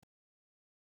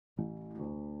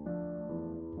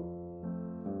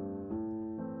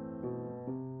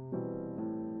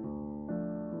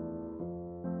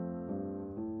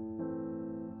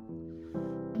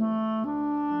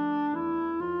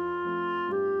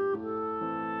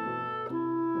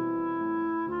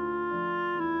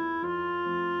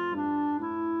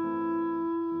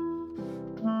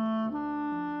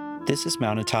This is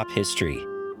Mountaintop History,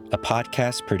 a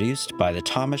podcast produced by the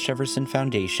Thomas Jefferson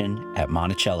Foundation at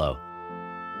Monticello.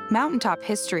 Mountaintop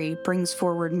History brings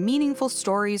forward meaningful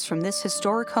stories from this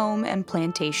historic home and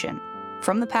plantation,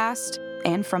 from the past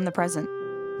and from the present.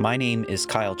 My name is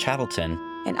Kyle Chattleton.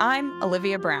 And I'm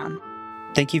Olivia Brown.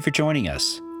 Thank you for joining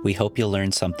us. We hope you'll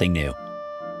learn something new.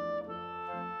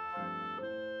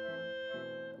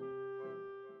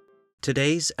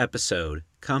 Today's episode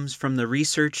comes from the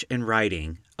research and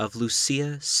writing of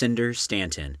Lucia Cinder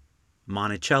Stanton,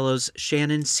 Monticello's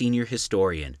Shannon senior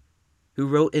historian, who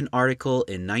wrote an article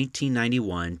in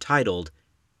 1991 titled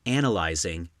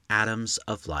Analyzing Atoms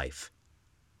of Life.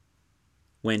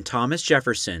 When Thomas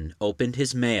Jefferson opened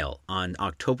his mail on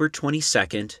October 22,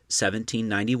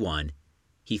 1791,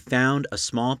 he found a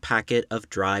small packet of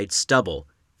dried stubble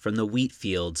from the wheat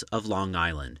fields of Long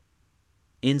Island.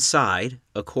 Inside,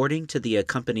 according to the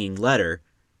accompanying letter,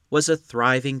 was a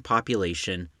thriving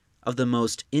population of the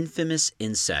most infamous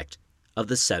insect of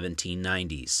the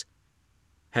 1790s.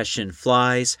 Hessian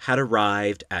flies had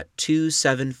arrived at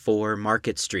 274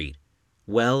 Market Street,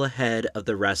 well ahead of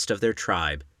the rest of their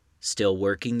tribe, still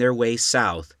working their way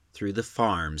south through the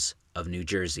farms of New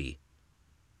Jersey.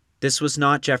 This was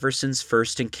not Jefferson's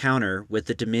first encounter with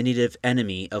the diminutive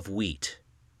enemy of wheat.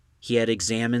 He had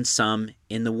examined some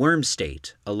in the Worm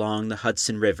State along the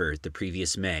Hudson River the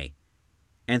previous May,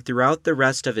 and throughout the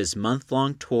rest of his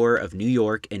month-long tour of New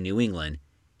York and New England,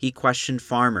 he questioned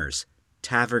farmers,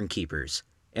 tavern keepers,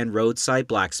 and roadside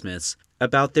blacksmiths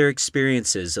about their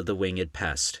experiences of the winged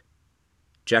pest.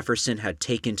 Jefferson had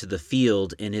taken to the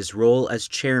field in his role as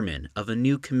chairman of a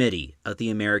new committee of the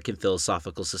American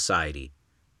Philosophical Society,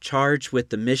 charged with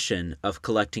the mission of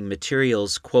collecting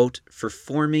materials, quote, for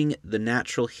forming the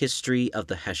natural history of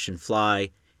the Hessian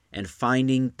fly and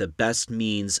finding the best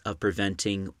means of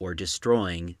preventing or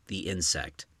destroying the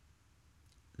insect.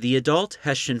 The adult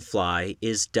Hessian fly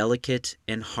is delicate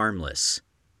and harmless.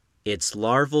 Its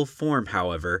larval form,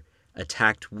 however,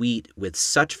 attacked wheat with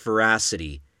such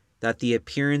voracity that the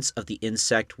appearance of the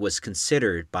insect was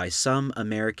considered by some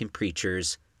American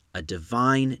preachers a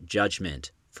divine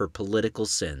judgment for political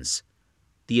sins.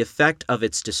 The effect of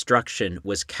its destruction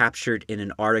was captured in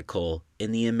an article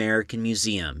in the American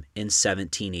Museum in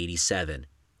 1787.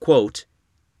 Quote,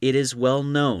 "It is well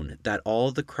known that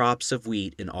all the crops of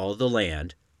wheat in all the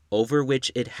land, over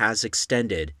which it has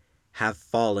extended, have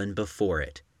fallen before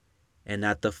it, and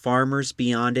that the farmers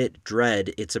beyond it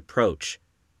dread its approach.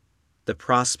 The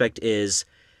prospect is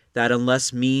that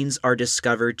unless means are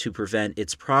discovered to prevent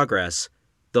its progress,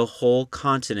 the whole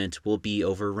continent will be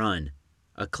overrun,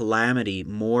 a calamity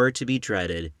more to be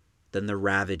dreaded than the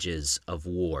ravages of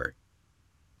war."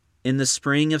 In the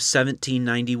spring of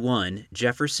 1791,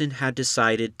 Jefferson had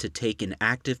decided to take an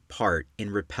active part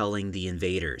in repelling the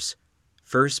invaders,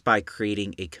 first by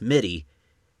creating a committee,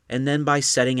 and then by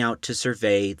setting out to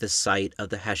survey the site of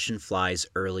the Hessian fly's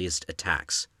earliest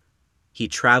attacks. He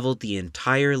traveled the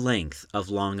entire length of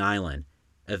Long Island,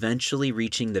 eventually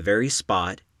reaching the very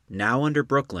spot, now under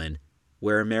Brooklyn,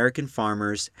 where American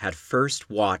farmers had first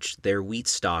watched their wheat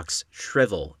stalks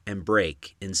shrivel and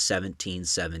break in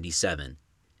 1777.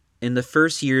 In the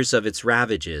first years of its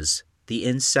ravages, the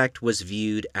insect was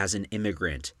viewed as an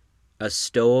immigrant, a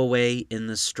stowaway in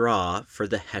the straw for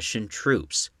the Hessian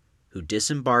troops, who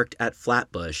disembarked at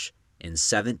Flatbush in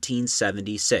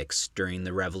 1776 during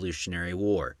the Revolutionary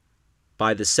War.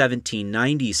 By the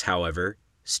 1790s, however,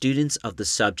 students of the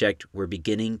subject were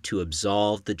beginning to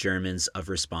absolve the Germans of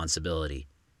responsibility.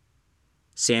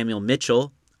 Samuel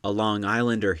Mitchell, a Long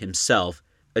Islander himself,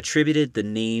 attributed the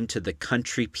name to the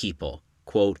country people,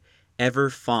 quote, ever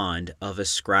fond of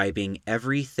ascribing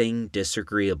everything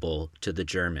disagreeable to the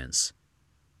Germans.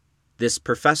 This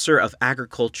professor of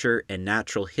agriculture and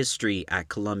natural history at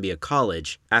Columbia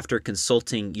College, after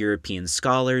consulting European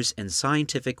scholars and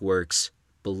scientific works,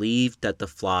 believed that the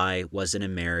fly was an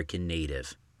American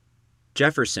native.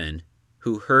 Jefferson,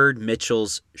 who heard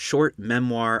Mitchell's short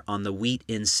memoir on the wheat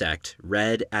insect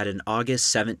read at an August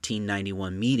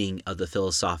 1791 meeting of the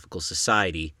Philosophical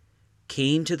Society,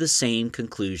 came to the same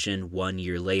conclusion 1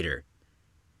 year later.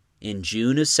 In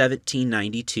June of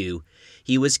 1792,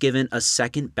 he was given a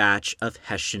second batch of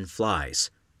Hessian flies.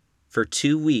 For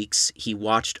 2 weeks, he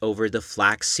watched over the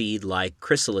flaxseed-like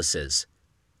chrysalises,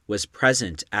 was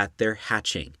present at their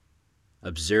hatching,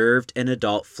 observed an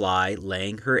adult fly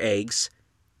laying her eggs,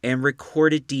 and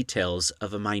recorded details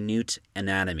of a minute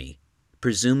anatomy,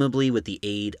 presumably with the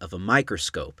aid of a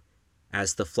microscope,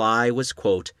 as the fly was,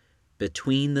 quote,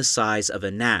 between the size of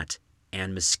a gnat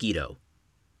and mosquito.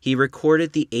 He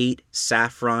recorded the 8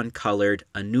 saffron-colored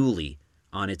annuli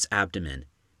on its abdomen,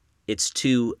 its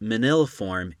two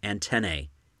maniliform antennae,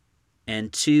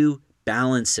 and two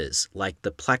balances like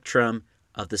the plectrum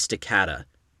of the staccata,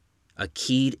 a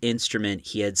keyed instrument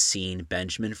he had seen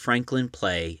Benjamin Franklin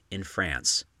play in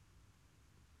France.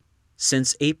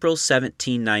 Since April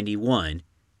 1791,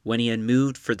 when he had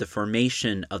moved for the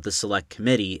formation of the Select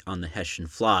Committee on the Hessian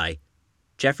fly,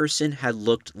 Jefferson had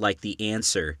looked like the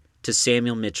answer to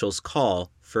Samuel Mitchell's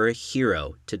call for a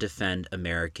hero to defend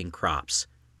American crops.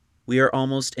 We are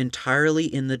almost entirely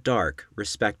in the dark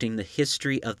respecting the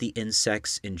history of the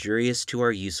insects injurious to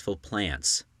our useful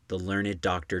plants, the learned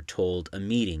doctor told a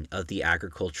meeting of the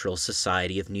Agricultural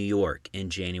Society of New York in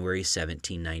January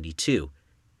 1792.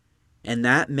 And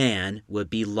that man would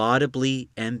be laudably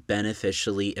and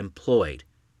beneficially employed,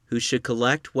 who should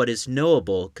collect what is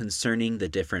knowable concerning the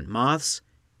different moths,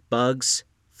 bugs,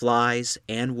 flies,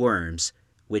 and worms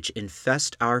which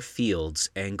infest our fields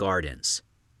and gardens.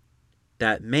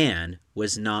 That man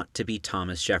was not to be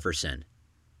Thomas Jefferson.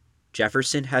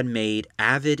 Jefferson had made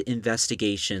avid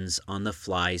investigations on the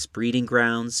flies' breeding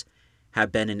grounds,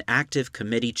 had been an active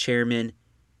committee chairman,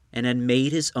 and had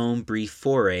made his own brief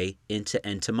foray into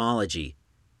entomology,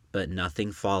 but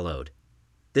nothing followed.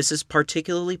 This is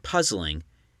particularly puzzling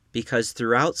because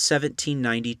throughout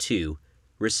 1792,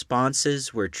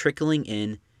 responses were trickling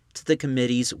in to the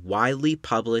committee's widely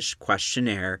published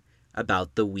questionnaire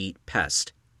about the wheat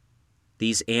pest.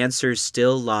 These answers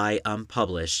still lie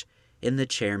unpublished in the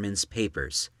chairman's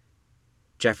papers.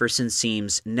 Jefferson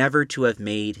seems never to have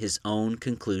made his own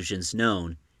conclusions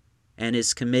known, and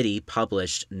his committee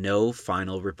published no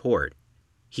final report.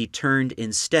 He turned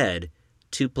instead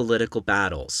to political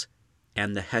battles,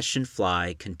 and the Hessian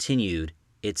fly continued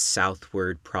its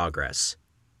southward progress.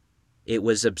 It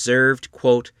was observed,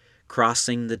 quote,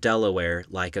 crossing the Delaware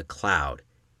like a cloud.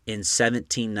 In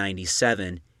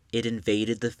 1797, it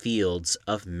invaded the fields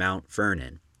of Mount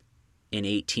Vernon. In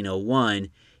 1801,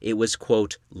 it was,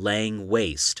 quote, laying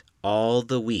waste all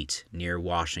the wheat near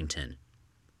Washington.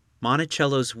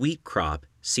 Monticello's wheat crop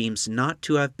seems not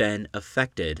to have been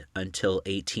affected until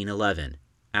 1811,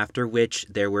 after which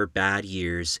there were bad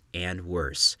years and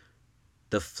worse.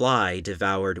 The fly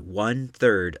devoured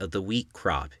 1/3 of the wheat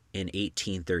crop in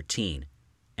 1813,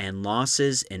 and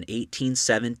losses in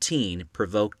 1817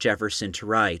 provoked Jefferson to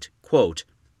write, quote,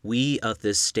 "We of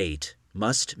this state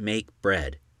must make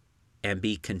bread, and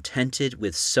be contented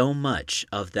with so much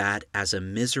of that as a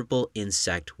miserable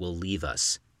insect will leave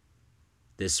us.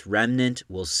 This remnant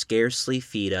will scarcely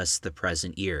feed us the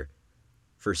present year,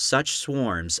 for such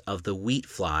swarms of the wheat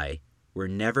fly were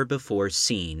never before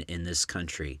seen in this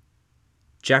country."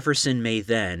 Jefferson may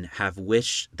then have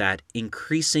wished that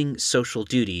increasing social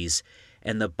duties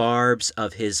and the barbs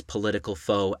of his political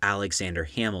foe Alexander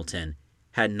Hamilton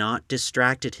had not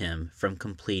distracted him from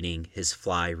completing his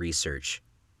fly research.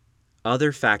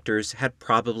 Other factors had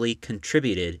probably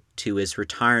contributed to his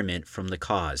retirement from the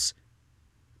cause.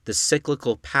 The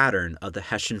cyclical pattern of the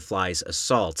Hessian fly's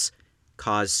assaults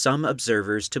caused some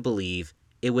observers to believe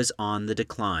it was on the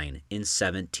decline in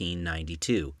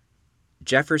 1792.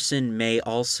 Jefferson may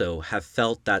also have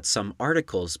felt that some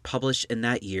articles published in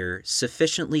that year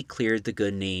sufficiently cleared the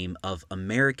good name of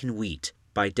American wheat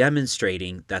by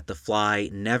demonstrating that the fly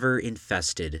never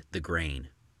infested the grain.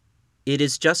 It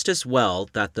is just as well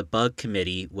that the Bug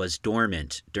Committee was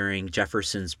dormant during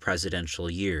Jefferson's presidential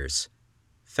years.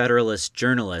 Federalist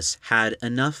journalists had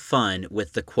enough fun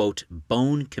with the, quote,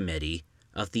 Bone Committee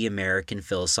of the American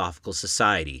Philosophical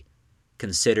Society,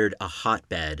 considered a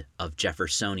hotbed of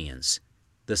Jeffersonians.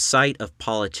 The sight of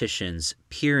politicians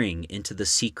peering into the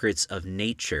secrets of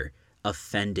nature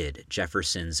offended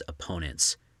Jefferson's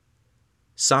opponents.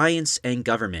 "Science and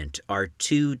government are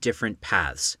two different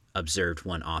paths," observed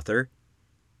one author.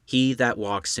 "He that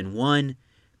walks in one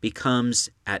becomes,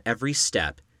 at every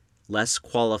step, less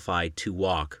qualified to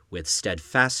walk with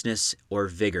steadfastness or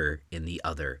vigor in the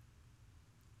other."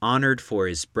 Honored for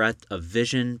his breadth of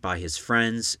vision by his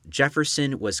friends,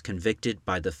 Jefferson was convicted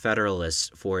by the Federalists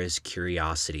for his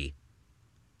curiosity.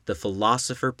 The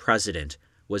philosopher president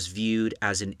was viewed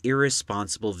as an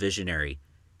irresponsible visionary,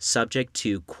 subject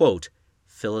to, quote,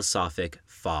 philosophic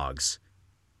fogs.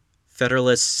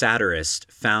 Federalist satirists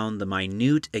found the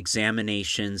minute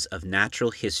examinations of natural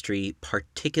history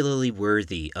particularly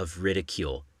worthy of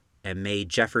ridicule, and made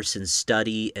Jefferson's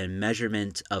study and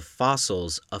measurement of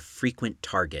fossils a frequent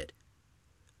target.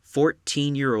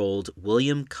 14-year-old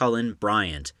William Cullen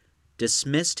Bryant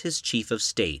dismissed his chief of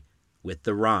state with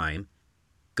the rhyme,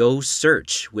 "Go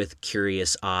search with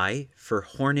curious eye for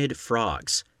horned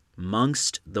frogs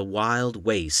 'mongst the wild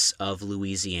wastes of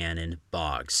Louisianan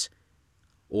bogs,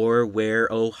 or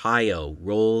where Ohio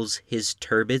rolls his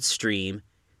turbid stream,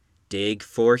 dig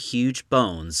 4 huge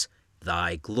bones,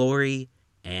 thy glory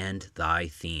and thy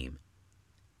theme.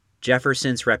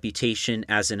 Jefferson's reputation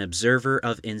as an observer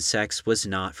of insects was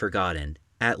not forgotten,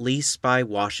 at least by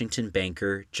Washington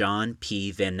banker John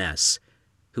P. Van Ness,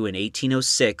 who in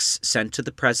 1806 sent to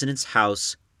the president's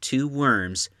house 2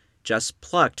 worms just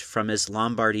plucked from his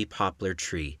Lombardy poplar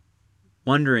tree.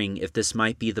 Wondering if this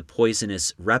might be the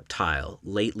poisonous reptile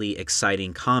lately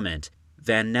exciting comment,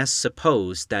 Van Ness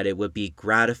supposed that it would be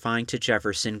gratifying to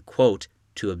Jefferson, quote,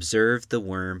 to observe the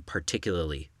worm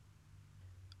particularly.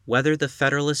 Whether the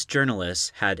Federalist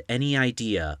journalists had any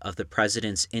idea of the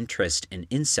president's interest in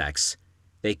insects,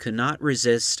 they could not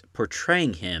resist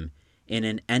portraying him in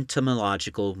an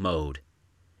entomological mode.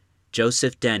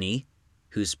 Joseph Denny,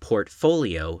 whose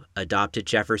portfolio adopted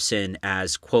Jefferson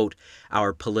as, quote,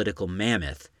 our political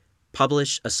mammoth,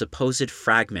 published a supposed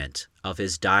fragment of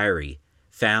his diary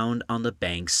found on the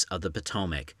banks of the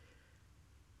Potomac.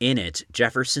 In it,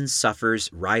 Jefferson suffers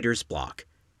writer's block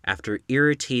after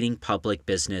irritating public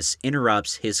business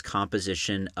interrupts his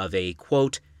composition of a,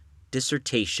 quote,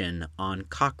 dissertation on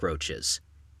cockroaches.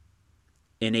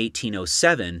 In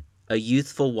 1807, a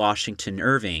youthful Washington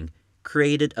Irving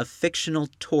created a fictional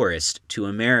tourist to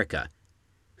America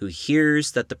who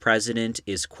hears that the president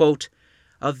is, quote,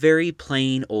 a very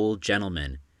plain old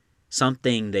gentleman,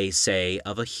 something they say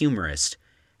of a humorist,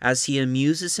 as he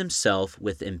amuses himself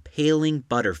with impaling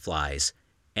butterflies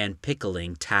and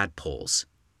pickling tadpoles.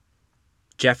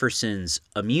 Jefferson's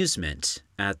amusement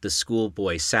at the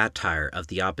schoolboy satire of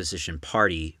the opposition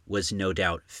party was no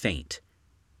doubt faint,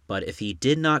 but if he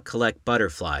did not collect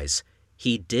butterflies,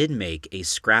 he did make a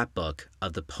scrapbook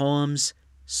of the poems,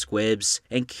 squibs,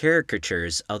 and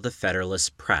caricatures of the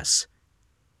Federalist press.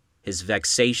 His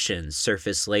vexation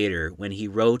surfaced later when he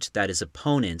wrote that his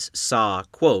opponents saw,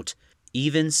 quote,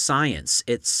 even science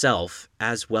itself,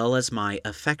 as well as my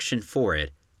affection for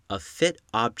it, a fit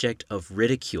object of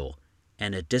ridicule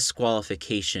and a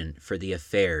disqualification for the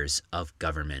affairs of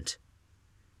government.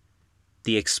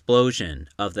 The explosion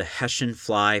of the Hessian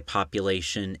fly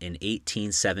population in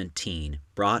 1817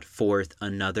 brought forth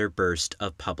another burst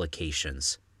of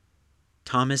publications.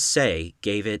 Thomas Say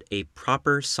gave it a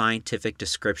proper scientific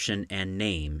description and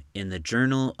name in the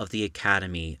Journal of the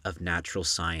Academy of Natural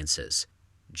Sciences.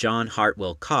 John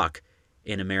Hartwell Cock,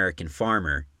 in American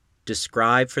Farmer,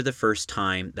 described for the first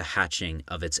time the hatching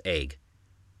of its egg.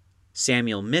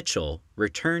 Samuel Mitchell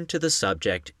returned to the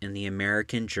subject in the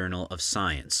American Journal of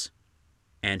Science,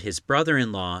 and his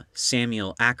brother-in-law,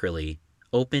 Samuel Ackerley,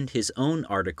 opened his own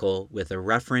article with a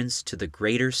reference to the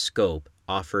greater scope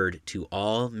offered to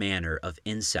all manner of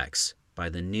insects by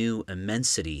the new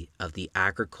immensity of the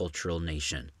agricultural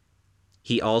nation.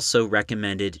 He also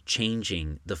recommended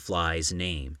changing the fly's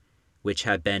name, which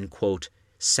had been, quote,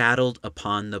 saddled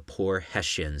upon the poor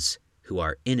Hessians, who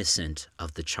are innocent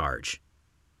of the charge.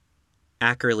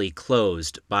 Ackerley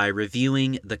closed by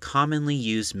reviewing the commonly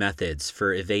used methods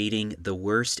for evading the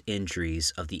worst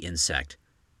injuries of the insect: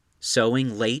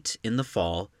 sowing late in the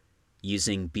fall,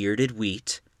 using bearded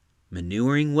wheat,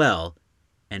 manuring well,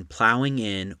 and plowing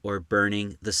in or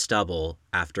burning the stubble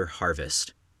after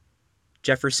harvest.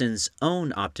 Jefferson's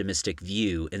own optimistic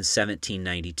view in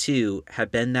 1792 had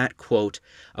been that, quote,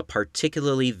 a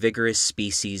particularly vigorous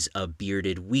species of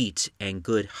bearded wheat and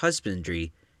good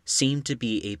husbandry seemed to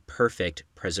be a perfect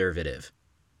preservative.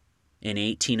 In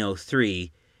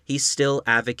 1803, he still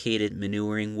advocated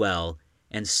manuring well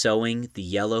and sowing the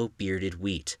yellow bearded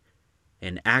wheat,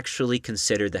 and actually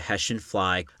considered the Hessian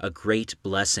fly a great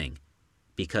blessing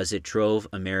because it drove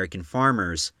American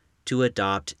farmers to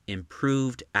adopt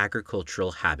improved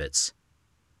agricultural habits.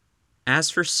 As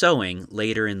for sowing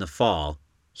later in the fall,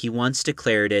 he once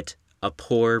declared it a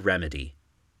poor remedy,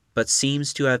 but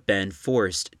seems to have been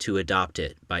forced to adopt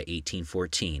it by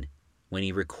 1814, when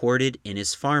he recorded in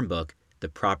his farm book the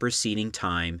proper seeding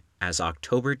time as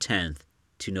October 10th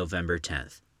to November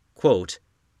 10th. Quote,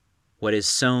 what is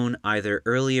sown either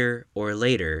earlier or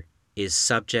later is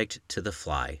subject to the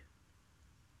fly.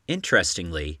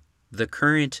 Interestingly, the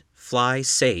current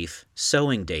fly-safe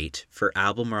sowing date for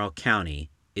Albemarle County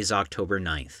is October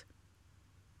 9th.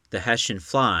 The Hessian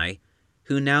fly,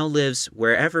 who now lives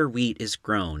wherever wheat is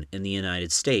grown in the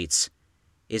United States,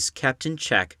 is kept in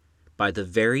check by the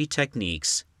very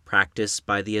techniques practiced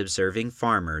by the observing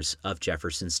farmers of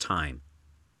Jefferson's time: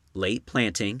 late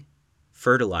planting,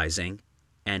 fertilizing,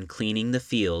 and cleaning the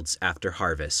fields after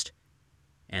harvest.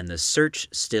 And the search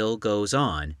still goes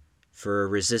on for a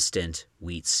resistant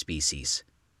wheat species.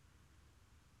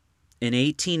 In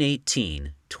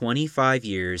 1818, 25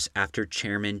 years after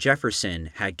Chairman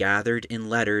Jefferson had gathered in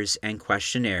letters and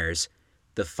questionnaires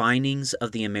the findings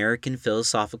of the American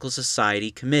Philosophical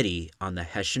Society Committee on the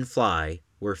Hessian fly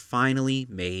were finally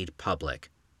made public.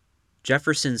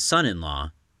 Jefferson's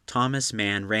son-in-law, Thomas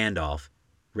Mann Randolph,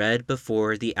 read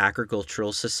before the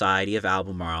Agricultural Society of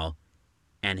Albemarle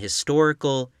an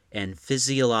historical and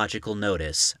physiological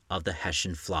notice of the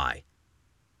Hessian fly.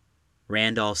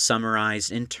 Randolph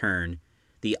summarized in turn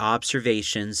the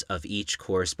observations of each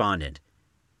correspondent,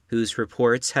 whose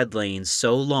reports had lain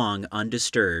so long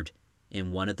undisturbed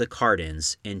in one of the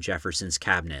cartons in Jefferson's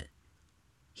cabinet.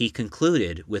 He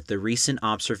concluded with the recent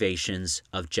observations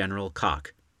of General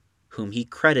Koch, whom he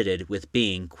credited with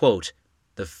being, quote,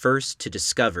 the first to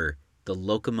discover the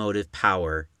locomotive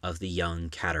power of the young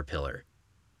caterpillar.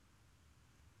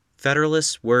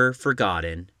 Federalists were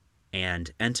forgotten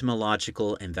and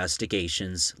entomological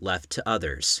investigations left to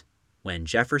others when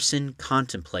Jefferson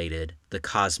contemplated the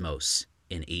cosmos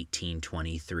in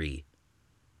 1823.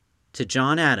 To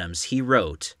John Adams he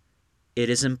wrote, "It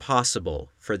is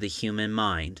impossible for the human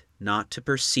mind not to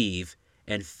perceive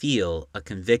and feel a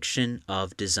conviction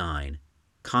of design,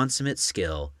 consummate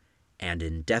skill, and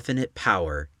indefinite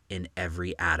power in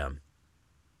every atom."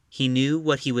 He knew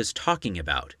what he was talking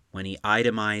about when he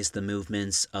itemized the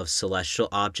movements of celestial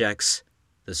objects,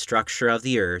 the structure of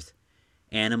the earth,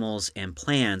 animals and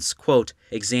plants, quote,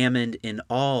 examined in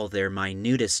all their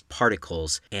minutest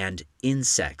particles, and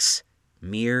insects,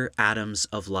 mere atoms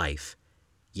of life,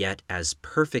 yet as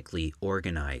perfectly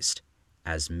organized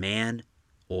as man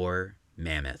or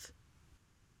mammoth.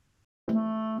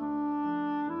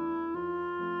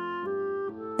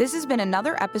 This has been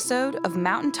another episode of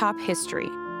Mountaintop History,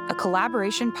 a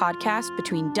collaboration podcast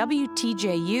between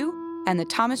WTJU and the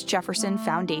Thomas Jefferson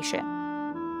Foundation.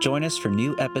 Join us for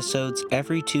new episodes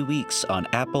every 2 weeks on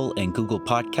Apple and Google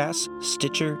Podcasts,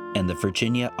 Stitcher, and the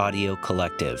Virginia Audio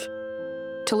Collective.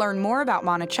 To learn more about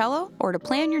Monticello or to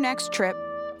plan your next trip,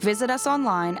 visit us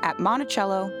online at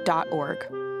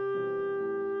monticello.org.